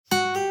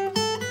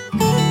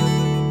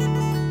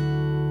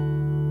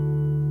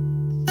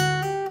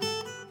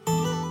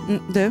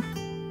Du?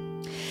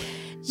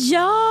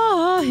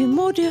 Ja, hur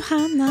mår du,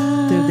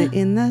 Hanna? Du, det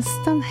är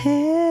nästan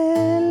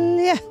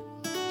helg.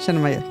 Känner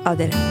man ju. Ja,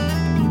 det är det.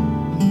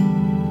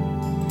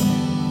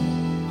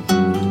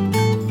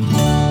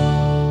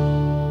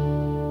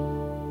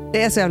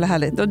 Det är så jävla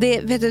härligt. Och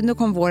det, vet du, nu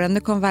kom våren,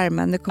 nu kom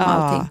värmen, nu kom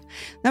allting.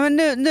 Nej,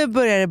 men nu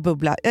börjar det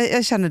bubbla.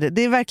 Jag känner det.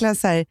 Det är verkligen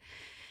så här.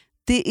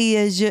 Det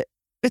är ju...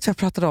 Vet du vad jag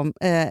pratade om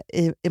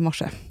i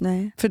morse?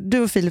 Nej. För du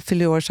och Filip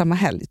fyller år samma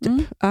helg.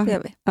 Typ. Det gör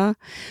vi. Ja.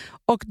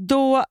 Och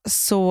då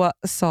så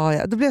sa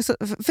jag...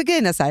 För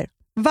grejen är så här.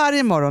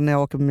 Varje morgon när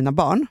jag åker med mina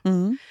barn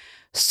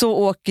så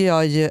åker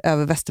jag ju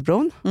över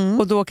Västerbron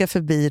och då åker jag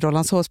förbi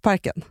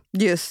Rålambshovsparken.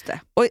 Just det.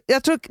 Och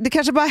jag tror det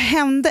kanske bara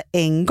hände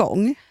en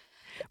gång.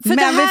 För men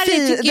det här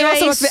tycker jag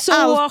är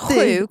så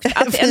sjukt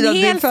att en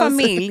hel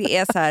familj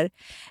är så här.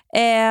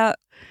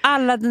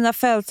 Alla dina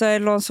födelser i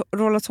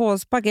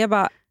Rålambshovsparken. Jag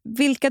bara,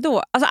 vilka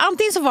då? Alltså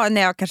antingen så var det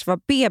när jag kanske var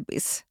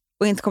bebis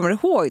och inte kommer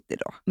ihåg det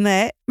då.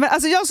 Nej, men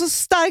alltså jag har så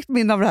starkt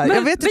minne av det här. Men,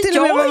 jag vet men till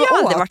jag och med har ju vad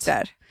aldrig varit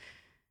där.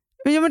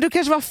 Men du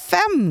kanske var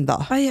 5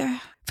 då. Ja.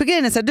 För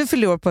grejen är så här, du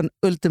fyller år på en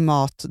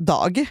ultimat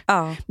dag.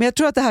 Ja. Men jag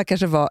tror att det här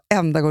kanske var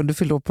enda gången du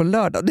fyller år på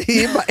lördag.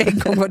 Det är bara en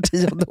gång var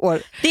 10:e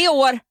år. Det är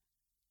år.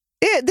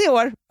 Det är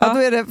år. Ja, då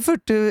är det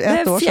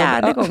 41 år sedan.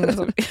 Fjärde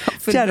gången.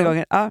 Fjärde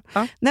gången, ja.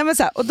 Nej, men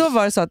så här, och då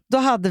var det så att då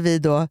hade vi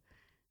då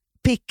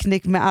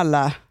picknick med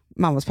alla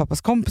mammas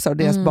pappas kompisar och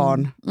deras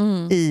barn.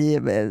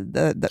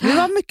 Det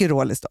var mycket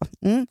roligt då.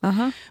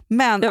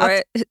 Men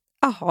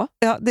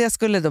det jag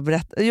skulle då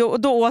berätta. Jo,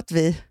 och då åt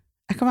vi,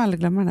 jag kommer aldrig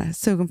glömma den här,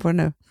 sugen på det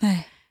nu.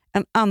 Nej.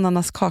 En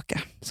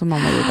ananaskaka som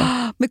mamma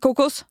gjorde. Med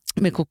kokos?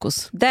 Med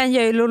kokos. Den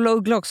gör ju Lola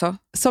Uggla också.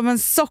 Som en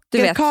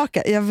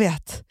sockerkaka, jag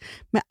vet.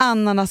 Med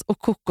ananas och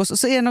kokos. Och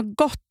så är det något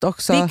gott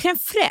också. Det är crème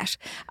fraîche.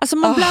 Alltså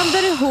man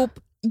blandar ihop,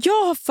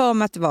 jag har för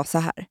mig att det var så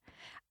här.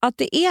 Att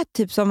det är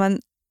typ som en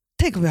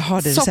tänk om jag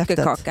har det receptet.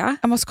 Sockerkaka.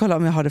 Jag måste kolla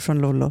om jag har det från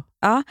Lollo.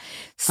 Ja.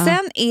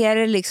 Sen är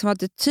det liksom att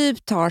du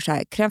typ tar så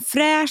här crème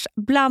fraîche,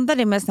 blandar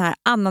det med sån här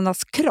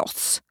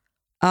ananaskross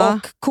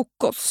och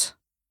kokos.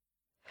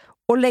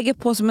 Och lägger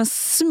på som en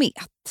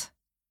smet.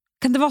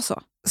 Kan det vara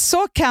så?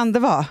 Så kan det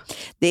vara.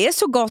 Det är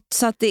så gott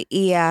så att det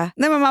är...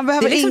 Nej, men man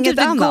behöver det är liksom inget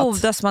typ annat. Det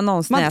godaste man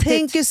någonsin man ätit.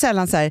 tänker ju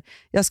sällan så här,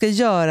 jag ska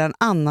göra en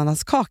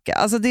ananaskaka.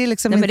 Alltså det är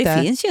liksom nej, inte... men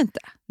det finns ju inte.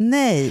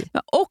 Nej.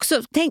 Men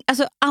också, tänk,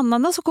 alltså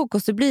ananas och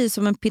kokos, det blir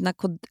som en pina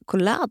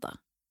colada.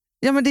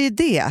 Ja, men det är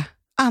det.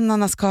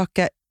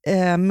 Ananaskaka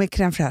med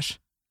crème fraîche.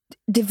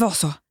 Det var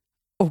så.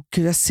 Åh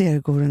gud, jag ser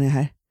hur god den är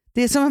här.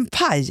 Det är som en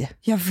paj.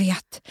 Jag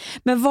vet.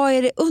 Men vad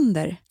är det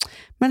under?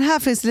 Men här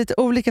finns det lite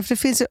olika, för det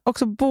finns ju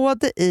också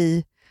både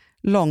i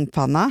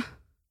långpanna.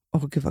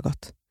 Åh gud vad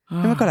gott. Ja,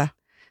 men kolla.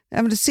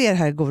 Ja, men du ser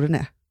här hur god den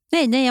är.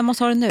 Nej, jag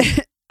måste ha den nu.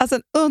 Alltså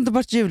en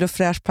underbart jul- och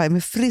fräsch paj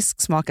med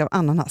frisk smak av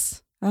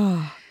ananas.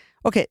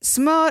 Okej,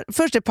 smör.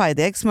 Först är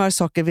pajdeg, smör,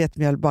 socker,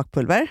 vetemjöl,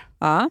 bakpulver.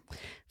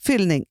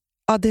 Fyllning.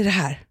 Ja, det är det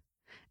här.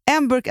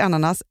 En burk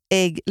ananas,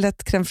 ägg,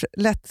 lätt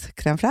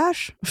crème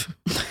fraîche,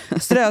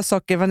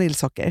 strösocker,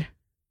 vaniljsocker.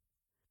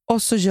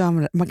 Och så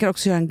gör man kan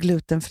också göra en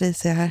glutenfri,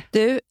 ser jag här.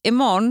 Du,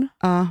 imorgon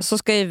så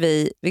ska ju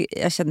vi,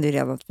 jag kände ju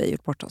redan att vi har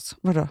gjort bort oss.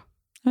 Vadå?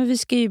 Men vi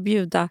ska ju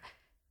bjuda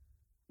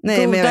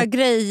goda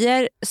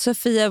grejer,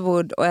 Sofia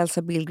Wood och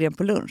Elsa Billgren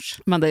på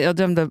lunch. Jag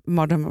drömde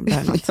mardröm om det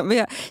här.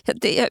 Men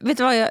vet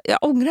du vad, jag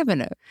ångrar mig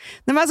nu. Nej,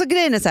 men alltså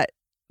grejen är så här,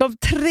 de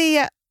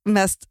 3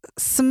 mest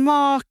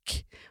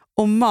smak-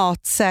 och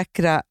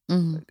matsäkra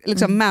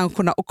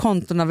människorna och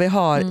kontona vi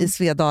har i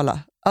Svedala.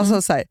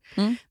 Alltså så här,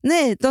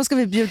 nej, de ska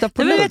vi bjuda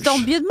på lunch. Men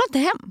de bjuder man inte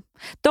hem.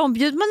 De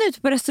bjuder man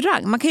ut på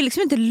restaurang. Man kan ju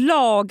liksom inte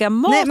laga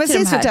mat. Nej, men till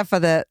sist de här.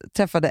 vi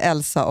träffade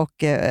Elsa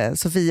och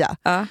Sofia,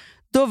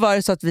 då var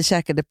det så att vi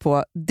käkade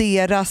på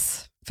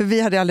deras, för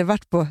vi hade aldrig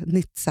varit på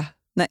Nizza.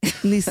 Nej.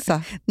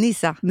 Nissa.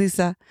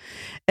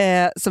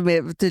 Som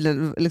är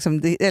tydligen,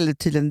 liksom, det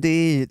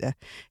är ju det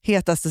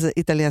hetaste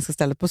italienska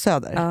stället på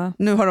Söder.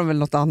 Nu har de väl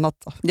något annat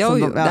då.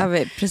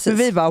 Precis. Men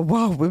vi bara,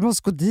 wow, vi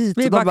måste gå dit.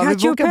 Vi bara, vad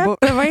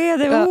är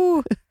det?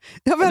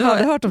 Jag har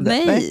aldrig hört om det.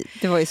 Nej,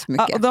 det var ju så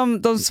mycket. Och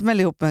de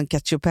smäller ihop en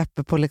ketchup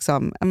pepper på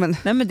liksom,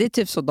 nej, men det är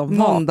typ så de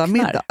måndag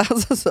vaknar. Middag.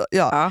 Alltså, så,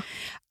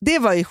 det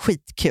var ju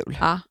skitkul.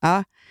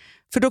 Ja.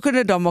 För då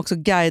kunde de också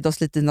guida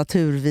oss lite i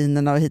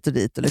naturvinerna och hit och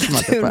dit. Och liksom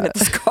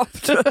naturvetenskap.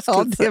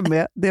 Ja,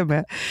 det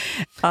med.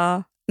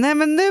 Nej,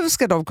 men nu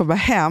ska de komma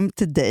hem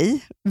till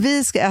dig.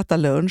 Vi ska äta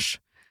lunch.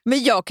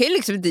 Men jag kan ju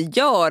liksom inte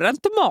göra en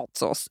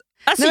tomatsås.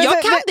 Alltså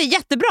jag kan det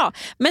jättebra.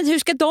 Men hur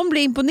ska de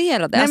bli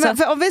imponerade? Nej, alltså... men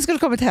för om vi skulle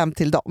kommit hem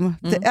till dem,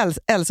 till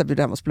Elsa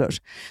bjuder hem oss på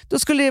lunch, då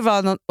skulle det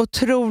vara någon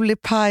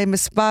otrolig paj med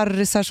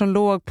sparrisar som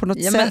låg på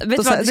något sätt. Vet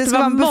och vad, det skulle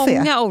vara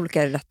många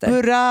olika rätter.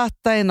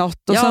 Burrata i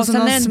något och sen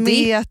någon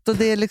smet. Och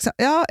det är liksom,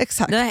 ja,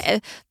 exakt.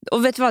 Nej,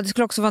 och vet du vad, det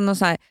skulle också vara någon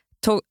sån här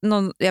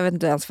jag vet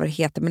inte ens vad det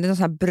heter, men det är någon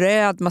sån här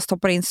bröd man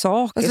stoppar in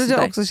saker. Alltså,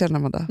 jag också känner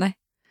man det. Nej.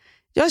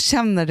 Jag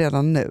känner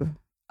redan nu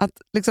att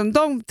liksom,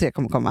 de 3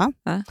 kommer komma.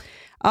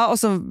 Ja, och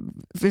så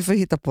vi får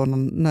hitta på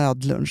någon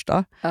nödlunch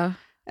då.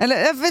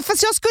 Eller,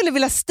 fast jag skulle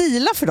vilja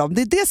stila för dem.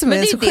 Det är det som men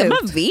är så sjukt. Men det är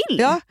det man vill.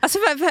 Ja. Alltså,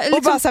 liksom...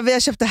 Och bara så här, vi har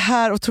köpt det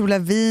här otroliga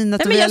vinet.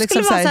 Nej, och men vi jag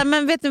liksom skulle vara så här,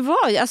 men vet ni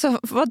vad? Alltså,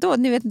 vadå?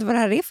 Ni vet inte vad det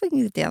här är för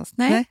ingrediens?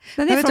 Nej.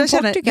 Den är från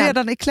Portugal.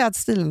 Redan i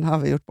klädstilen har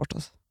vi gjort bort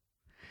oss.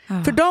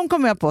 För de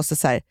kommer jag på sig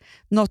så här,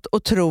 något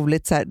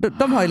otroligt. Så här,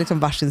 de har ju liksom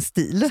varsin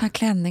stil. Så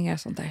klänningar och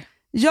sånt där.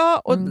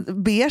 Ja, och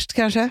beige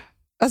kanske.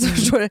 Alltså,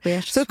 förstår du?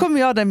 Beige. Så kommer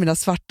jag där i mina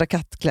svarta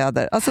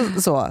kattkläder.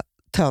 Alltså så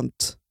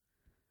tönt.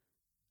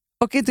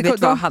 Och inte vet du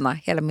vad, Hanna?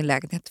 Hela min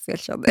lägenhet är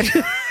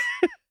felkänner.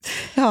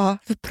 Ja.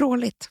 För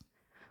pråligt.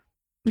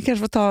 Vi kanske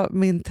får ta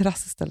min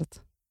terrass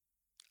istället.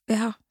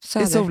 Ja,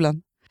 söder. I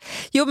solen.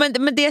 Jo,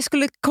 men det jag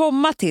skulle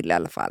komma till i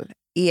alla fall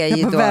är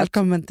ju då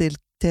välkommen till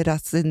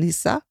terrassen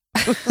Nissa.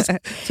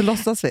 Så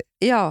låtsas vi.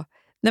 Ja,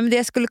 nej, men det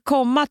jag skulle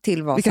komma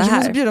till var vi så här. Vi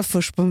kanske måste bjuda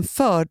först på en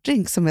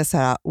fördrink som är så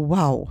här,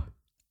 wow.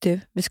 Du,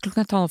 vi skulle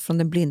kunna ta något från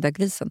den blinda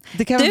grisen.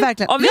 Det kan vi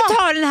verkligen. Om vi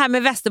tar den här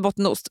med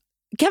västerbottenost,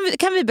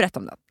 kan vi berätta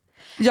om den?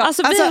 Ja,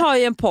 alltså, vi har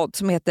ju en podd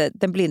som heter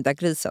Den blinda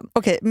grisen.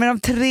 Okej, men de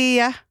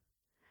tre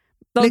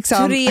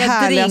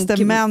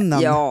härligaste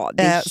männen. Ja,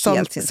 det är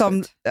helt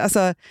som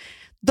alltså,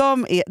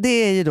 det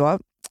är ju då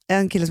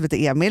en kille som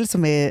heter Emil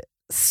som är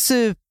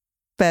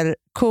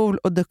supercool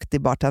och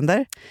duktig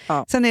bartender.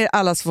 Ja. Sen är det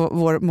allas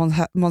vår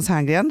Måns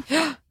Herngren.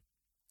 Ja.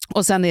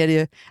 Och sen är det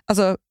ju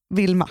alltså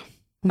Vilma.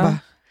 Hon bara,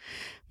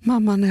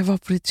 mamma, när jag var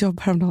på ditt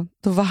jobb häromdagen,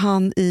 då var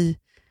han i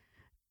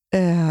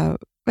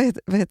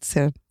vad heter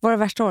serien? Våra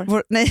värsta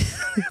år? Nej,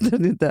 det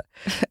är inte.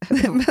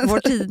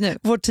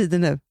 Vår tid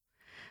nu.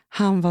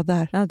 Han var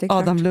där. Ja,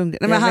 Adam Lundgren.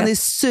 Nej, men han är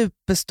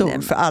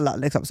superstor för alla.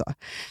 Liksom så.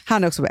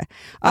 Han är också med.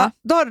 Ja,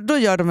 då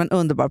gör de en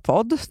underbar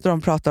podd. Då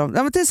de pratar om,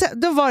 då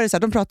var det så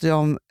här, de pratade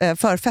om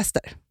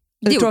förfester.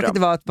 Hur tråkigt det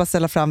var att bara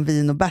ställa fram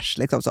vin och bärs.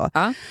 Liksom så.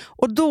 Ja.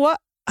 Och då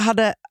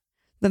hade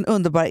den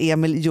underbara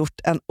Emil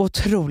gjort en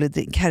otrolig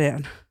drink. Här är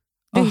den.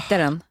 Du hittar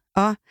den?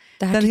 Ja,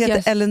 den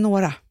heter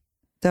Eleonora.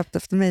 Döpt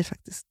efter mig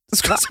faktiskt.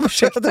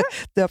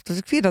 Döpt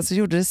efter kvinnan som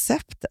gjorde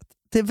receptet.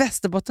 Till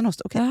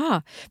västerbottenost. Okay.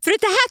 Jaha. För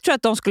det här tror jag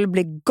att de skulle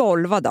bli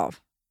golvade av.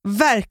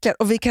 Verkligen.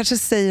 Och vi kanske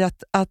säger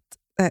att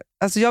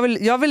alltså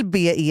jag vill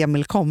be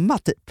Emil komma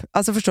typ.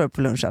 Alltså förstår du,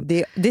 på lunchen.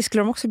 Det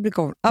skulle de också bli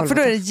golvade av. Ja, för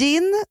då är det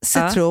gin,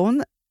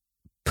 citron,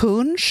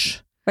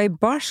 punch. Vad är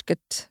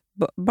barskt?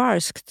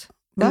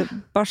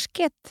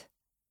 Barsket?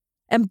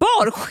 En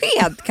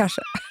barsked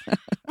kanske?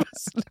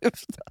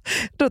 Sluta.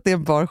 Jag tror att det är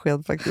en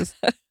barsked faktiskt.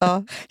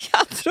 Ja.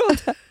 Jag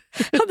tror det.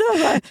 Det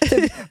var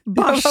typ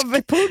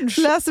barskpunsch.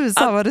 Läser vi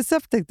samma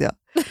recept tänkte jag.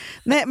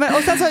 Nej, men,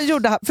 och sen så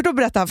gjorde han, för då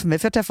berättade han för mig,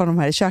 för jag träffade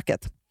honom här i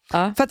köket.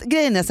 För att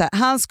grejen är så här,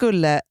 han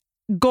skulle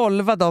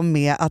golva dem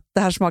med att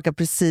det här smakar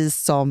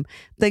precis som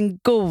den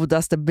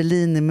godaste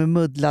Bellini med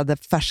muddlade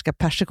färska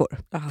persikor.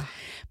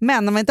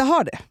 Men när man inte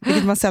har det,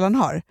 vilket man sällan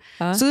har,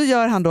 så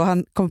gör han då,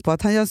 han kommer på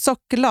att han gör en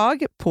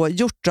sockerlag på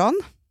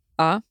hjortron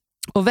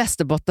och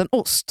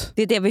västerbottenost.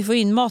 Det är det, vi får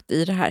in mat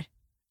i det här.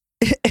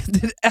 Det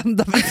är det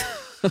enda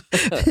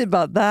vi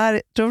bara,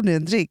 där tror ni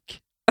en drink.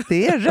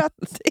 Det är rött.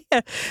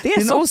 Det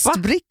är en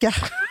ostbricka.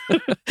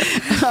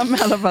 Men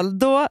i alla fall,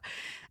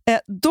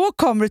 då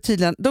kommer det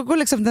tydligen, då går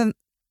liksom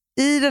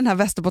i den här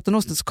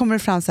västerbottenosten så kommer det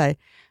fram så här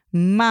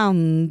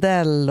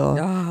mandel och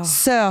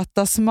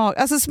söta smak,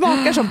 alltså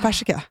smakar som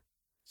persika.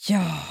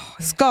 Ja.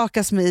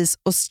 Skakas med is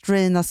och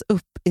strainas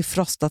upp i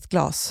frostat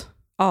glas.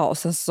 Ja, och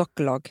sen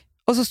sockerlag.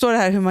 Och så står det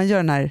här hur man gör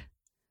den här.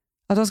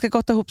 Att de ska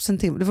gotta ihop sin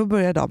timme. Du får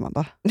börja idag,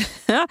 Amanda.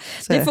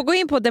 Ni får gå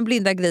in på Den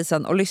blinda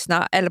grisen och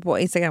lyssna, eller på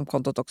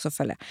Instagramkontot också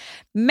följa.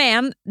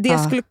 Men det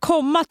jag skulle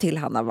komma till,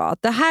 Hanna, var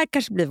att det här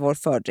kanske blir vår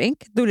fördrink.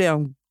 Då blir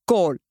de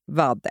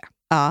golvade.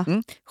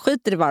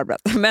 Skiter i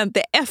varmrätt. Men det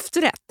är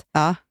efterrätt.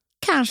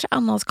 Kanske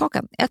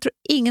ananaskakan. Jag tror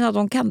ingen av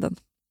dem kan den.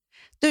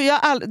 Du,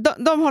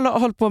 de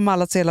håller på med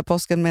allt hela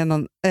påsken med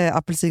någon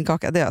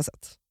apelsinkaka. Det har jag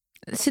sett.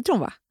 Citron,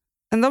 va?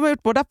 De har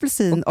gjort både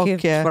apelsin och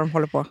vad de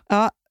håller på.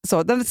 Ja,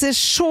 så den ser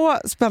så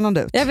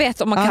spännande ut. Jag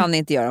vet, om man kan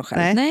inte göra den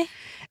själv. Nej.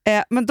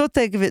 Men då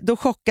tänker vi, då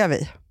chockar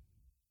vi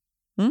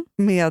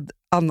med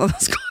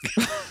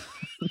ananaskaka.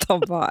 De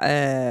bara,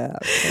 Nej,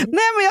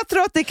 men jag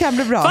tror att det kan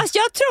bli bra. Fast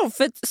jag tror,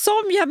 för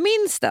som jag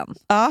minns den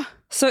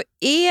så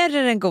är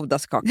det den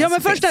godaste kakan. Ja,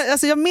 men först,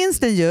 alltså, jag minns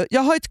den ju.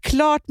 Jag har ett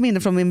klart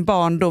minne från min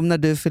barndom när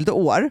du fyllde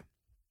år.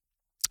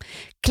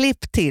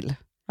 Klipp till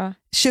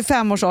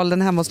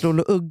 25-årsåldern hemma hos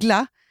Lolo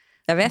Uggla.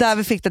 Där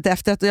vi fick det till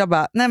efterrätt och jag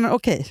bara, nej men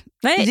okej.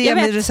 Ge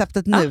mig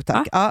receptet nu,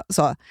 tack.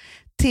 Så.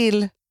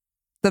 Till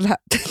den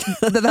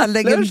här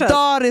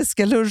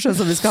legendariska lunchen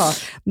som vi ska ha.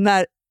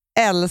 När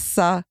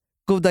Elsa,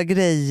 Goda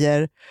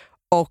grejer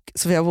och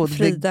Sofia Wood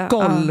blir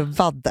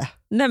golvade.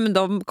 Nej, men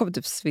de kommer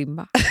typ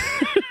svimma.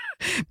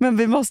 Men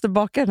vi måste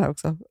baka den här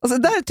också. Alltså,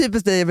 det här är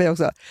typiskt dig och mig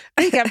också.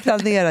 Vi kan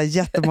planera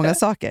jättemånga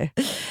saker.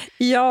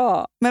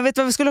 Ja. Men vet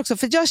du vad vi skulle också...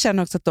 För jag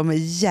känner också att de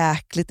är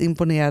jäkligt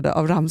imponerade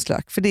av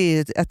ramslök. För det är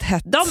ju ett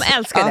hett... De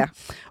älskar det.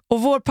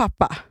 Och vår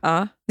pappa,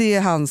 det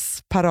är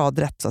hans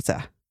paradrätt så att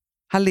säga.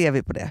 Han lever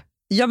ju på det.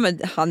 Ja, men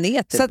han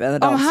är typ så en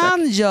ramslök. Om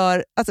han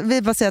gör... Alltså,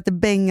 vi bara säger att det är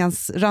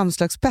Bengans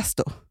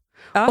ramslökspesto.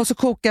 Och så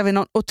kokar vi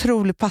någon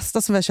otrolig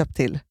pasta som vi har köpt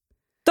till.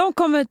 De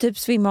kommer typ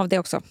svimma av det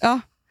också. Ja.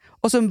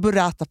 Och så en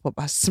burrata på,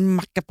 bara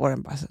smacka på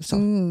den bara, så,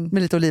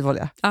 med lite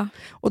olivolja. Ja.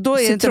 Och då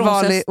är det inte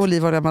vanlig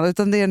olivolja,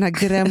 utan det är den här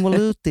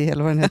gremoluti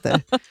eller vad den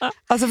heter.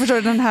 Alltså förstår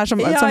du, den här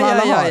som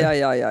alla har.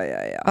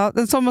 Ja,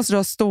 den som måste du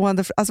ha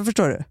stående, alltså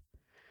förstår du?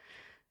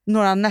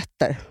 Några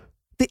nätter.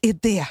 Det är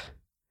det.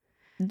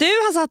 Du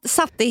har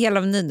satt det i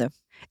hela menyn nu.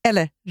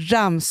 Eller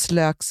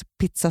ramslöks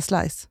pizza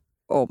slice.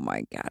 Oh my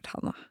god,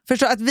 Hanna.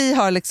 Förstår att vi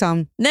har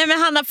liksom... Nej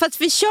men Hanna, för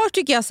att vi kör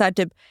tycker jag så här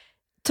typ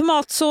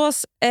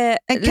tomatsås,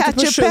 en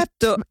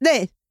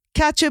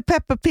ketchup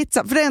pepper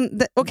pizza. För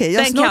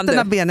jag snott den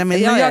här benen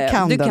men jag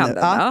kan den nu.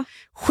 Ja.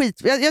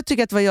 Skit. Jag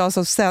tycker att det var jag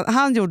som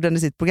han gjorde den i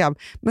sitt program.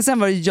 Men sen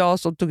var det jag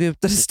som tog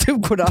ut den i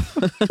stugorna.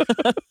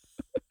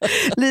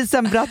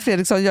 Lisa Bratt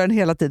Fredriksson gör den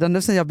hela tiden.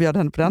 Nu sen jag bjöd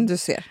henne på den. Du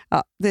ser.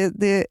 Ja,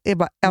 det är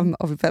bara en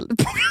av väldigt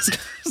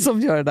många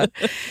som gör det där.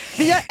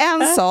 Vi gör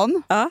en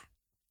sån.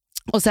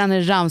 Och sen är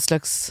det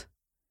ramslöks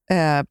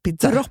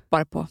pizza.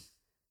 Droppar på.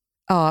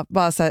 Ja,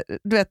 bara så här,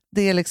 du vet,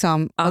 det är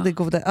liksom det är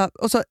goda.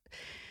 Och så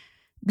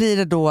blir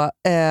det då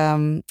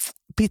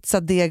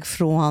pizzadeg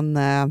från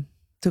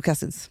Two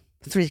Cousins.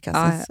 Three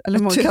Cousins. Eller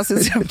många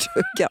cousins.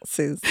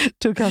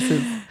 Two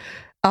Cousins.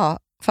 Ja,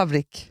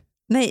 fabrik.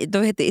 Nej,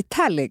 de heter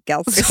Italian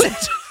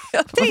Cousins.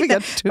 Jag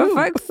tänkte,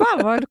 fan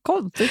vad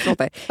konstigt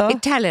låter.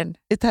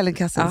 Italian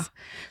Cousins. Ja.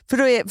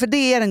 För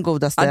det är den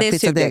godaste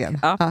pizzadegen.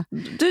 Ja.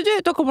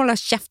 Du kommer hålla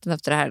käften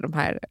efter det här, de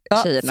här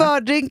tjejerna.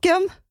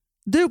 Fördrinken.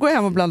 Du går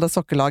hem och blandar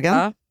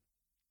sockerlagen.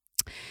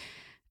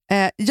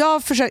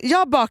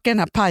 Jag bakar den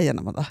här pajen,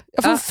 Amanda.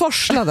 Jag får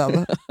forsla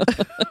den.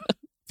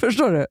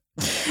 Förstår du?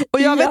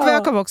 Och jag vet vad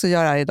jag kommer också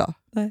göra här idag.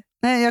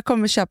 Nej, jag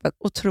kommer köpa ett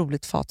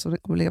otroligt fat som det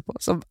kommer ligga på.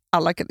 Som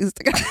alla kan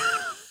Instagram.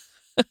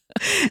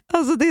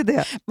 Alltså det är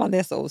det. Man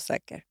är så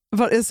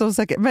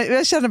osäker. Men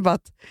jag känner bara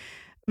att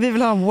vi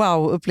vill ha en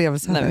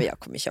wow-upplevelse. Nej, men jag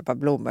kommer köpa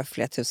blommor för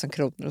flera tusen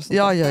kronor och sånt.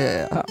 Ja.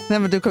 Nej,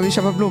 men du kommer ju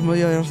köpa blommor och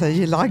göra så här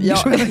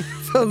girlanger i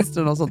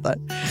fönstren och sånt där.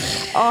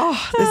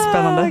 Det är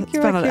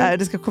spännande.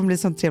 Det ska komma bli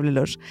en trevlig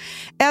lunch.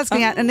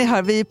 Älsklingar, ni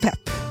hör, vi är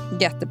pepp.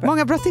 Jättebra.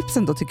 Många bra tips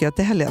ändå tycker jag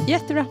till helgen.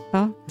 Jättebra.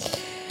 Ja.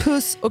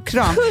 Puss och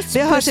kram.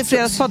 Vi hörs i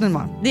Fredagspodden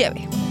imorgon. Det gör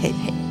vi. Hej.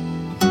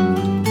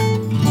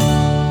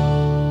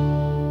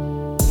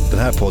 Den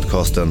här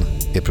podcasten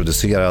är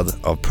producerad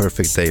av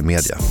Perfect Day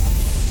Media.